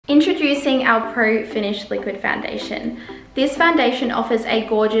Introducing our Pro Finish Liquid Foundation. This foundation offers a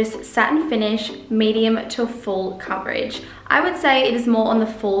gorgeous satin finish, medium to full coverage. I would say it is more on the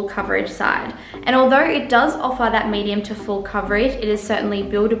full coverage side. And although it does offer that medium to full coverage, it is certainly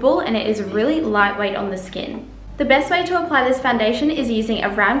buildable and it is really lightweight on the skin. The best way to apply this foundation is using a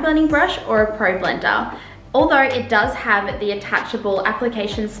round blending brush or a Pro Blender. Although it does have the attachable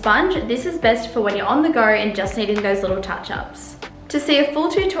application sponge, this is best for when you're on the go and just needing those little touch-ups. To see a full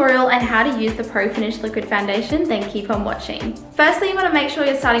tutorial on how to use the Pro Finish Liquid Foundation, then keep on watching. Firstly, you want to make sure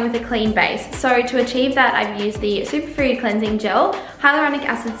you're starting with a clean base. So to achieve that, I've used the Superfood Cleansing Gel, Hyaluronic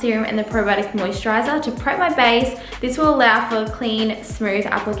Acid Serum, and the Probiotic Moisturizer to prep my base. This will allow for a clean, smooth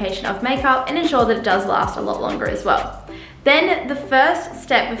application of makeup and ensure that it does last a lot longer as well. Then the first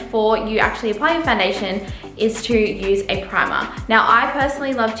step before you actually apply your foundation is to use a primer. Now I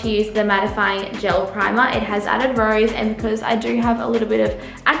personally love to use the Mattifying Gel Primer. It has added rose, and because I do have a little bit of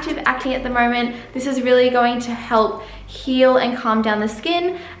active acne at the moment, this is really going to help heal and calm down the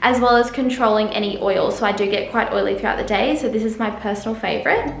skin as well as controlling any oil. So I do get quite oily throughout the day, so this is my personal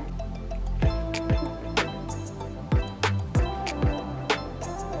favorite.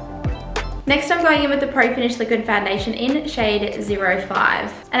 Next, I'm going in with the Pro Finish Liquid Foundation in shade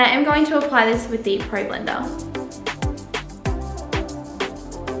 05. And I am going to apply this with the Pro Blender.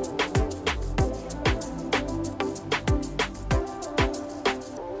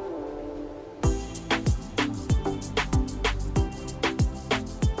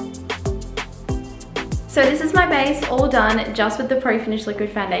 So this is my base all done just with the Pro Finish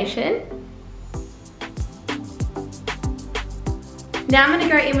Liquid Foundation. Now I'm going to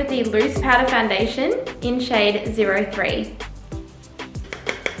go in with the Loose Powder Foundation in shade 03.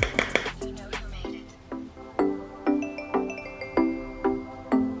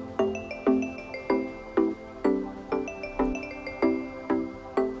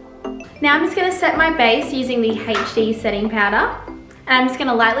 Now I'm just going to set my base using the HD setting powder, and I'm just going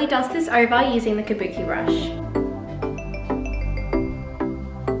to lightly dust this over using the Kabuki brush.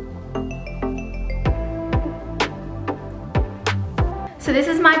 So this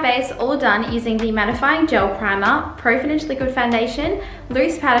is my base all done using the Mattifying Gel Primer, Pro Finish Liquid Foundation,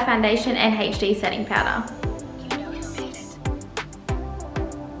 Loose Powder Foundation, and HD Setting Powder.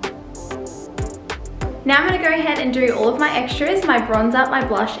 Now I'm going to go ahead and do all of my extras, my bronzer, my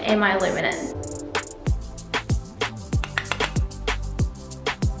blush, and my Illuminate.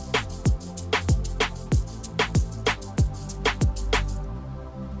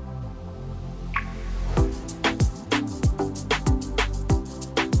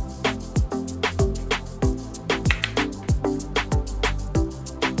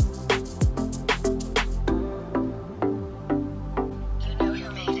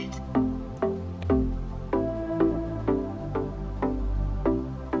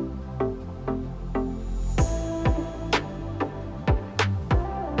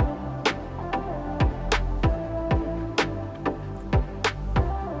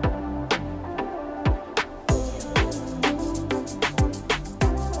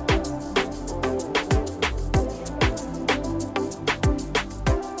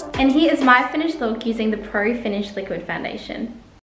 And here is my finished look using the Pro Finish Liquid Foundation.